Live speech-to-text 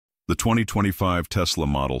The 2025 Tesla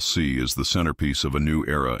Model C is the centerpiece of a new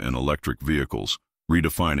era in electric vehicles,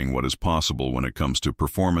 redefining what is possible when it comes to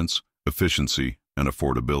performance, efficiency, and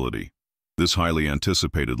affordability. This highly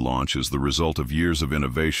anticipated launch is the result of years of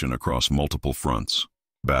innovation across multiple fronts: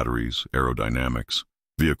 batteries, aerodynamics,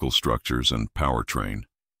 vehicle structures, and powertrain.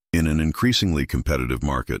 In an increasingly competitive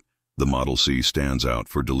market, the Model C stands out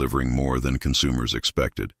for delivering more than consumers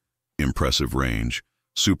expected: impressive range,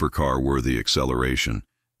 supercar-worthy acceleration,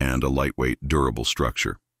 and a lightweight, durable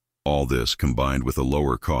structure. All this combined with a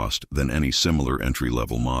lower cost than any similar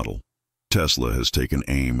entry-level model. Tesla has taken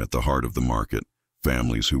aim at the heart of the market: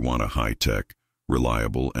 families who want a high-tech,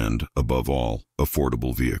 reliable, and, above all,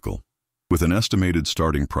 affordable vehicle. With an estimated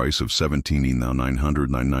starting price of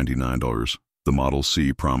 $17,999, the Model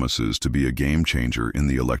C promises to be a game-changer in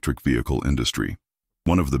the electric vehicle industry.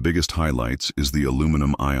 One of the biggest highlights is the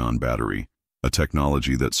aluminum-ion battery, a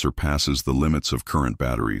technology that surpasses the limits of current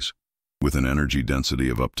batteries. With an energy density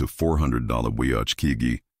of up to 400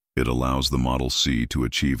 kWh, it allows the Model C to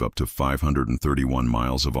achieve up to 531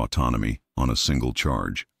 miles of autonomy on a single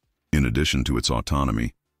charge. In addition to its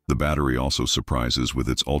autonomy, the battery also surprises with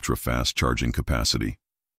its ultra-fast charging capacity.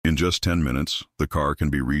 In just 10 minutes, the car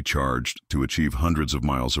can be recharged to achieve hundreds of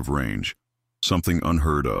miles of range, something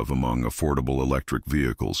unheard of among affordable electric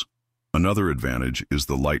vehicles. Another advantage is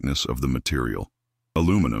the lightness of the material.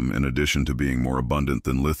 Aluminum, in addition to being more abundant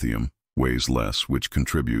than lithium, weighs less, which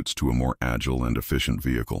contributes to a more agile and efficient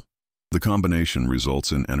vehicle. The combination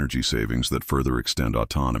results in energy savings that further extend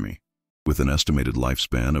autonomy. With an estimated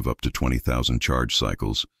lifespan of up to 20,000 charge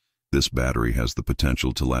cycles, this battery has the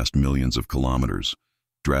potential to last millions of kilometers,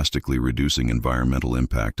 drastically reducing environmental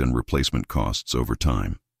impact and replacement costs over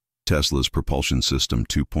time. Tesla's Propulsion System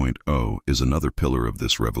 2.0 is another pillar of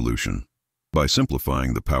this revolution. By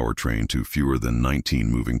simplifying the powertrain to fewer than 19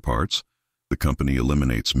 moving parts, the company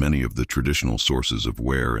eliminates many of the traditional sources of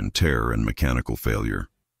wear and tear and mechanical failure.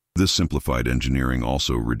 This simplified engineering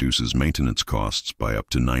also reduces maintenance costs by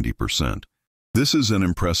up to 90%. This is an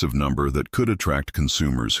impressive number that could attract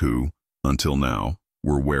consumers who, until now,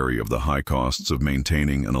 were wary of the high costs of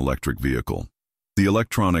maintaining an electric vehicle. The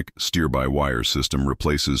electronic steer-by-wire system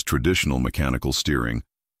replaces traditional mechanical steering,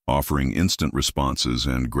 offering instant responses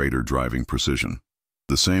and greater driving precision.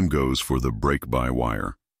 The same goes for the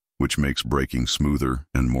brake-by-wire, which makes braking smoother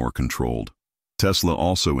and more controlled. Tesla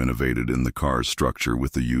also innovated in the car's structure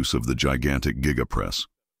with the use of the gigantic gigapress.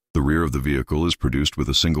 The rear of the vehicle is produced with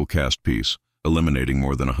a single cast piece, eliminating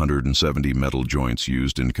more than 170 metal joints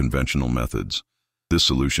used in conventional methods. This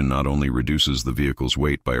solution not only reduces the vehicle's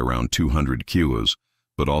weight by around 200 kilos,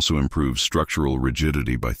 but also improves structural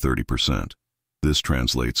rigidity by 30%. This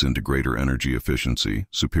translates into greater energy efficiency,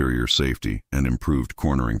 superior safety, and improved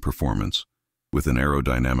cornering performance. With an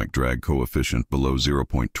aerodynamic drag coefficient below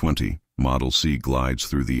 0.20, Model C glides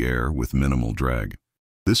through the air with minimal drag.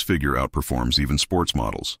 This figure outperforms even sports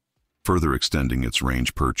models, further extending its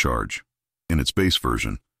range per charge. In its base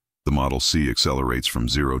version, the Model C accelerates from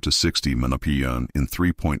 0 to 60 mph in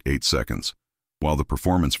 3.8 seconds, while the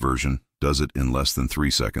performance version does it in less than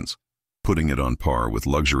 3 seconds, putting it on par with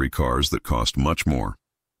luxury cars that cost much more.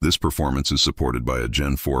 This performance is supported by a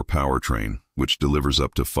Gen 4 powertrain, which delivers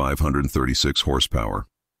up to 536 horsepower,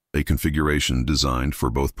 a configuration designed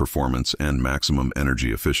for both performance and maximum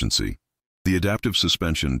energy efficiency. The adaptive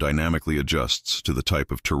suspension dynamically adjusts to the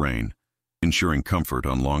type of terrain, ensuring comfort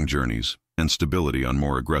on long journeys and stability on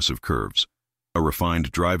more aggressive curves, a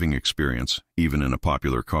refined driving experience even in a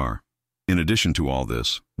popular car. In addition to all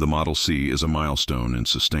this, the Model C is a milestone in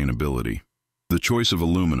sustainability. The choice of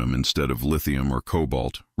aluminum instead of lithium or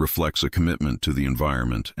cobalt reflects a commitment to the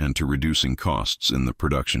environment and to reducing costs in the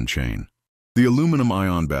production chain. The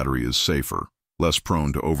aluminum-ion battery is safer, less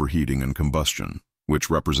prone to overheating and combustion, which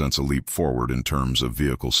represents a leap forward in terms of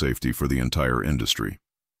vehicle safety for the entire industry.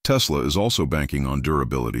 Tesla is also banking on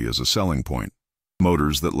durability as a selling point.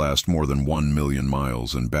 Motors that last more than 1 million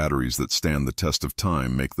miles and batteries that stand the test of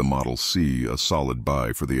time make the Model C a solid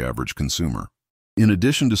buy for the average consumer. In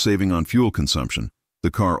addition to saving on fuel consumption, the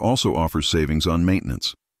car also offers savings on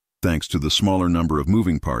maintenance, thanks to the smaller number of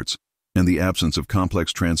moving parts and the absence of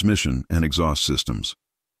complex transmission and exhaust systems.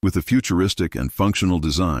 With a futuristic and functional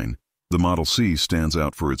design, the Model C stands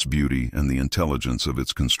out for its beauty and the intelligence of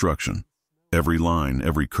its construction. Every line,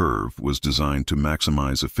 every curve was designed to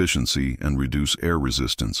maximize efficiency and reduce air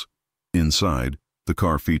resistance. Inside, the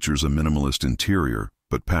car features a minimalist interior,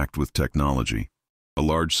 but packed with technology. A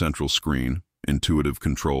large central screen, intuitive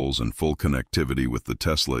controls, and full connectivity with the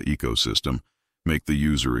Tesla ecosystem make the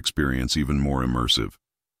user experience even more immersive.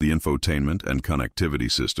 The infotainment and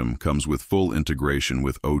connectivity system comes with full integration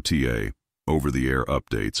with OTA, over-the-air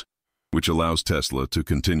updates, which allows Tesla to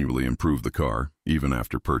continually improve the car, even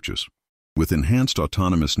after purchase. With enhanced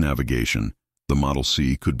autonomous navigation, the Model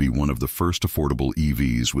C could be one of the first affordable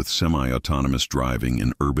EVs with semi-autonomous driving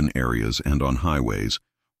in urban areas and on highways,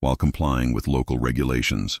 while complying with local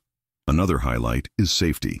regulations. Another highlight is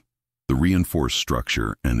safety. The reinforced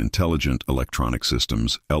structure and intelligent electronic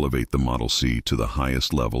systems elevate the Model C to the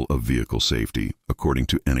highest level of vehicle safety, according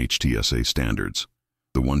to NHTSA standards.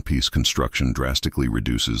 The one-piece construction drastically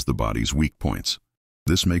reduces the body's weak points.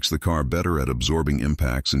 This makes the car better at absorbing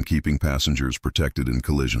impacts and keeping passengers protected in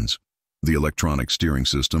collisions. The electronic steering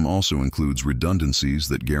system also includes redundancies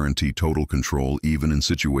that guarantee total control even in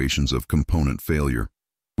situations of component failure,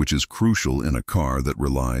 which is crucial in a car that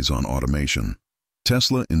relies on automation.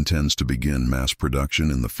 Tesla intends to begin mass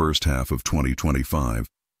production in the first half of 2025,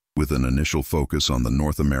 with an initial focus on the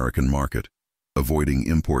North American market, avoiding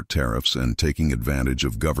import tariffs and taking advantage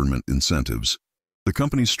of government incentives. The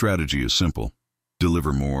company's strategy is simple: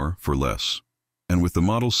 deliver more for less. And with the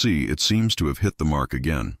Model C, it seems to have hit the mark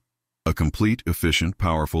again. A complete, efficient,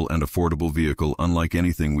 powerful, and affordable vehicle unlike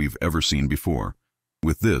anything we've ever seen before.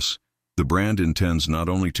 With this, the brand intends not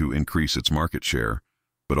only to increase its market share,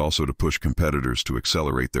 but also to push competitors to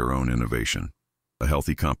accelerate their own innovation. A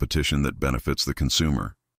healthy competition that benefits the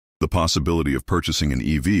consumer. The possibility of purchasing an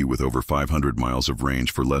EV with over 500 miles of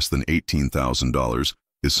range for less than $18,000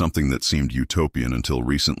 is something that seemed utopian until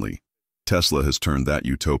recently. Tesla has turned that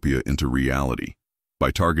utopia into reality.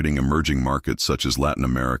 By targeting emerging markets such as Latin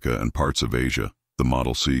America and parts of Asia, the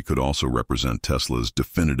Model C could also represent Tesla's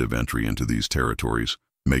definitive entry into these territories,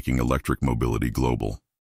 making electric mobility global.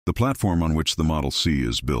 The platform on which the Model C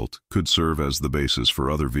is built could serve as the basis for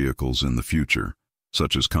other vehicles in the future,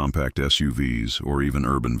 such as compact SUVs or even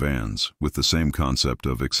urban vans, with the same concept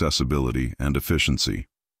of accessibility and efficiency.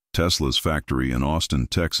 Tesla's factory in Austin,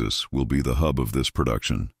 Texas, will be the hub of this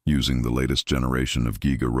production, using the latest generation of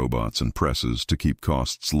Giga robots and presses to keep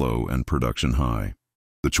costs low and production high.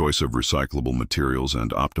 The choice of recyclable materials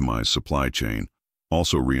and optimized supply chain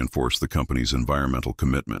also reinforce the company's environmental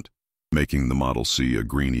commitment, making the Model C a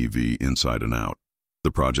green EV inside and out.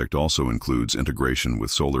 The project also includes integration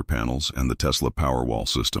with solar panels and the Tesla Powerwall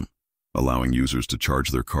system, allowing users to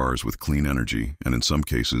charge their cars with clean energy and in some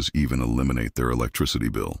cases even eliminate their electricity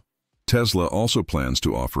bill. Tesla also plans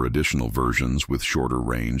to offer additional versions with shorter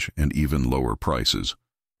range and even lower prices,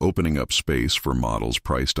 opening up space for models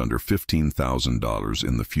priced under $15,000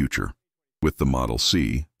 in the future. With the Model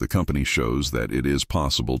C, the company shows that it is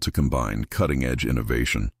possible to combine cutting-edge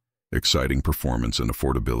innovation, exciting performance, and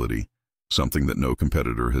affordability, something that no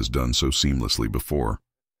competitor has done so seamlessly before.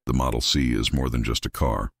 The Model C is more than just a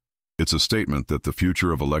car. It's a statement that the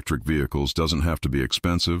future of electric vehicles doesn't have to be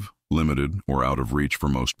expensive, limited, or out of reach for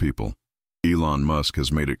most people. Elon Musk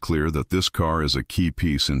has made it clear that this car is a key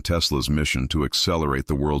piece in Tesla's mission to accelerate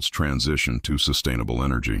the world's transition to sustainable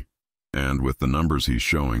energy. And with the numbers he's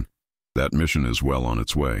showing, that mission is well on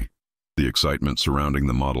its way. The excitement surrounding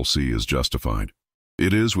the Model C is justified.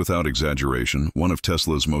 It is, without exaggeration, one of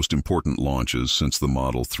Tesla's most important launches since the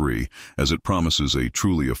Model 3, as it promises a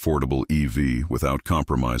truly affordable EV without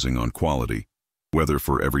compromising on quality. Whether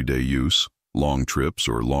for everyday use, long trips,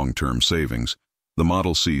 or long-term savings, the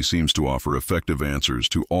Model C seems to offer effective answers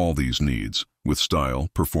to all these needs, with style,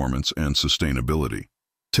 performance, and sustainability.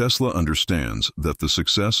 Tesla understands that the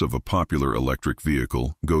success of a popular electric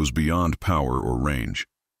vehicle goes beyond power or range.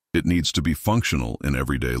 It needs to be functional in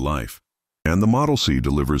everyday life. And the Model C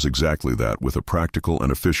delivers exactly that with a practical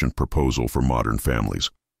and efficient proposal for modern families.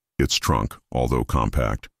 Its trunk, although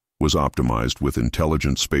compact, was optimized with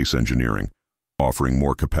intelligent space engineering, offering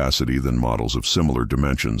more capacity than models of similar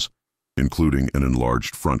dimensions, including an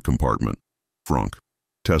enlarged front compartment. Frunk.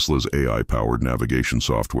 Tesla's AI-powered navigation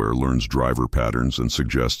software learns driver patterns and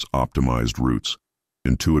suggests optimized routes,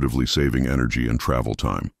 intuitively saving energy and travel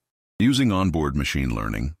time. Using onboard machine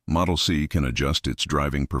learning, Model C can adjust its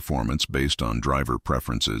driving performance based on driver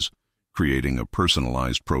preferences, creating a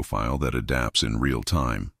personalized profile that adapts in real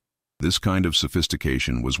time. This kind of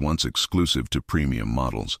sophistication was once exclusive to premium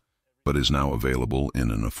models, but is now available in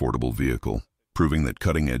an affordable vehicle, proving that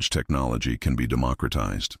cutting-edge technology can be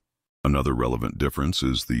democratized. Another relevant difference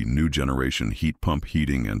is the new generation heat pump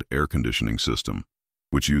heating and air conditioning system,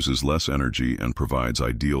 which uses less energy and provides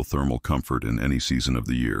ideal thermal comfort in any season of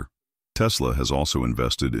the year. Tesla has also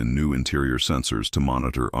invested in new interior sensors to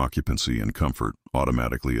monitor occupancy and comfort,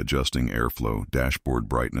 automatically adjusting airflow, dashboard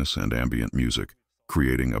brightness, and ambient music,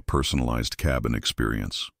 creating a personalized cabin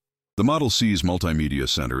experience. The Model C's Multimedia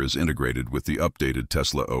Center is integrated with the updated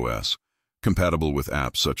Tesla OS, compatible with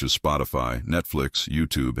apps such as Spotify, Netflix,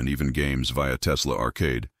 YouTube, and even games via Tesla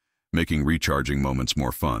Arcade, making recharging moments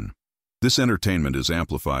more fun. This entertainment is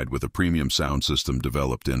amplified with a premium sound system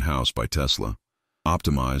developed in-house by Tesla,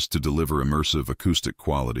 optimized to deliver immersive acoustic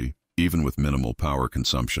quality, even with minimal power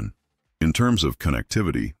consumption. In terms of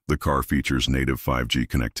connectivity, the car features native 5G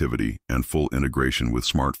connectivity and full integration with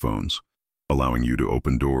smartphones, allowing you to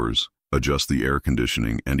open doors, adjust the air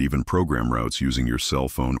conditioning, and even program routes using your cell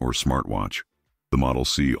phone or smartwatch. The Model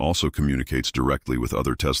C also communicates directly with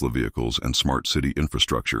other Tesla vehicles and smart city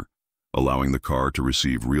infrastructure, allowing the car to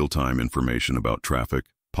receive real-time information about traffic,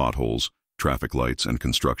 potholes, traffic lights, and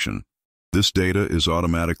construction. This data is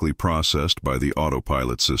automatically processed by the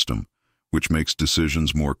autopilot system, which makes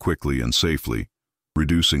decisions more quickly and safely,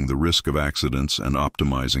 reducing the risk of accidents and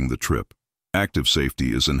optimizing the trip. Active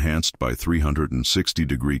safety is enhanced by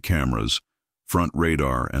 360-degree cameras, front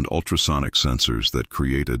radar, and ultrasonic sensors that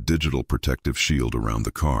create a digital protective shield around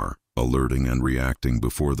the car, alerting and reacting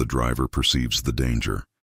before the driver perceives the danger.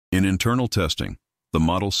 In internal testing, the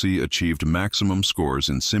Model C achieved maximum scores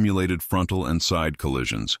in simulated frontal and side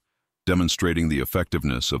collisions, demonstrating the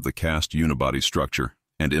effectiveness of the cast unibody structure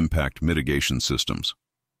and impact mitigation systems.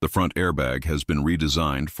 The front airbag has been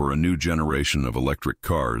redesigned for a new generation of electric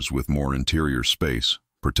cars with more interior space,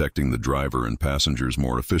 protecting the driver and passengers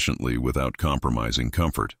more efficiently without compromising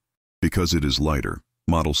comfort. Because it is lighter,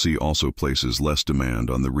 Model C also places less demand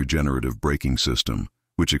on the regenerative braking system,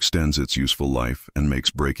 which extends its useful life and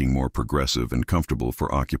makes braking more progressive and comfortable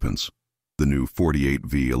for occupants. The new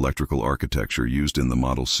 48V electrical architecture used in the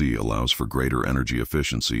Model C allows for greater energy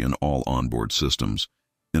efficiency in all onboard systems,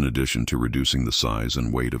 in addition to reducing the size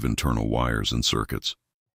and weight of internal wires and circuits.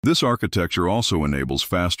 This architecture also enables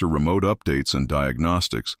faster remote updates and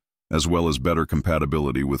diagnostics, as well as better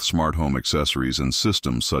compatibility with smart home accessories and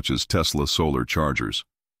systems such as Tesla solar chargers.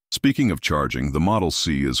 Speaking of charging, the Model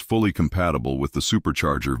C is fully compatible with the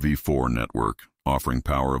Supercharger V4 network, offering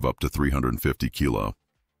power of up to 350 kilo,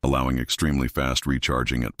 allowing extremely fast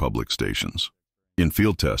recharging at public stations. In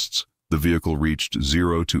field tests, the vehicle reached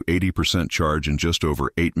 0 to 80% charge in just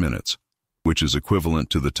over 8 minutes, which is equivalent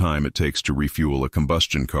to the time it takes to refuel a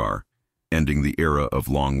combustion car, ending the era of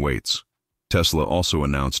long waits. Tesla also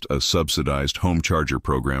announced a subsidized home charger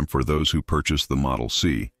program for those who purchase the Model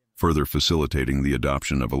C, further facilitating the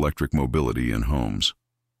adoption of electric mobility in homes.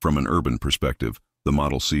 From an urban perspective, the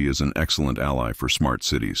Model C is an excellent ally for smart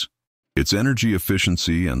cities. Its energy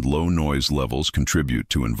efficiency and low noise levels contribute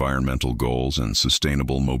to environmental goals and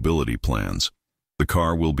sustainable mobility plans. The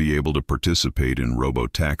car will be able to participate in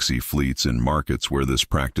robo-taxi fleets in markets where this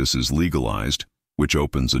practice is legalized, which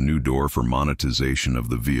opens a new door for monetization of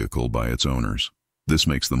the vehicle by its owners. This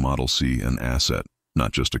makes the Model C an asset,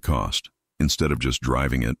 not just a cost. Instead of just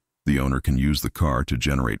driving it, the owner can use the car to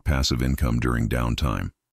generate passive income during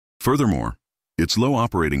downtime. Furthermore, its low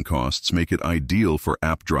operating costs make it ideal for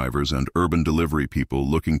app drivers and urban delivery people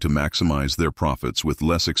looking to maximize their profits with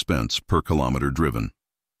less expense per kilometer driven.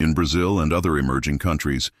 In Brazil and other emerging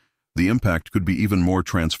countries, the impact could be even more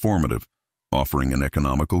transformative, offering an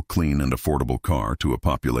economical, clean, and affordable car to a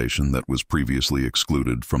population that was previously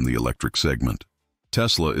excluded from the electric segment.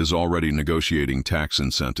 Tesla is already negotiating tax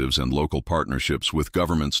incentives and local partnerships with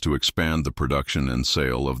governments to expand the production and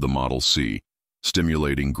sale of the Model C,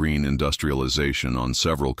 stimulating green industrialization on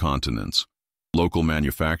several continents. Local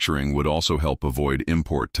manufacturing would also help avoid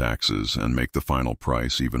import taxes and make the final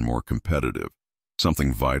price even more competitive,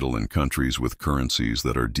 something vital in countries with currencies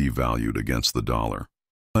that are devalued against the dollar.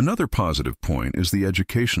 Another positive point is the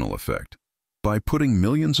educational effect. By putting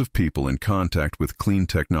millions of people in contact with clean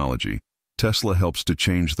technology, Tesla helps to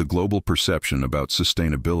change the global perception about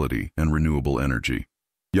sustainability and renewable energy.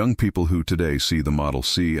 Young people who today see the Model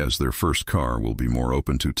C as their first car will be more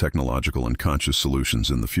open to technological and conscious solutions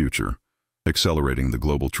in the future, accelerating the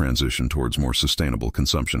global transition towards more sustainable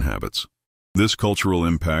consumption habits. This cultural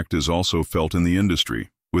impact is also felt in the industry,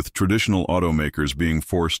 with traditional automakers being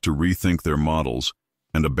forced to rethink their models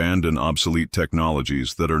and abandon obsolete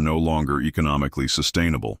technologies that are no longer economically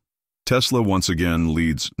sustainable. Tesla once again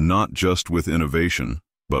leads not just with innovation,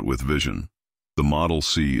 but with vision. The Model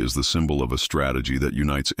C is the symbol of a strategy that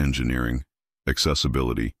unites engineering,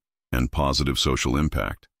 accessibility, and positive social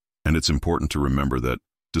impact. And it's important to remember that,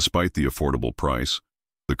 despite the affordable price,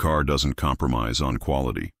 the car doesn't compromise on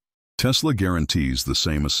quality. Tesla guarantees the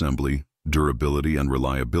same assembly, durability, and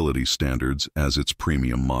reliability standards as its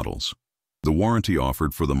premium models. The warranty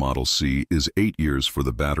offered for the Model C is 8 years for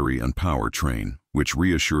the battery and powertrain, which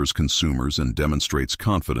reassures consumers and demonstrates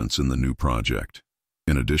confidence in the new project.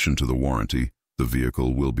 In addition to the warranty, the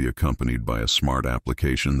vehicle will be accompanied by a smart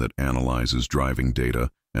application that analyzes driving data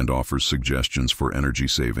and offers suggestions for energy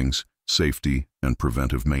savings, safety, and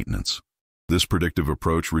preventive maintenance. This predictive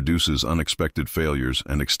approach reduces unexpected failures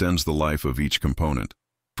and extends the life of each component,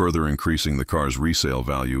 further increasing the car's resale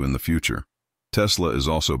value in the future. Tesla is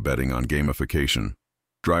also betting on gamification.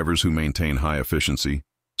 Drivers who maintain high efficiency,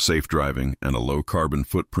 safe driving, and a low carbon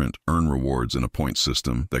footprint earn rewards in a point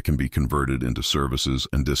system that can be converted into services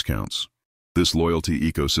and discounts. This loyalty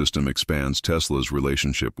ecosystem expands Tesla's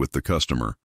relationship with the customer,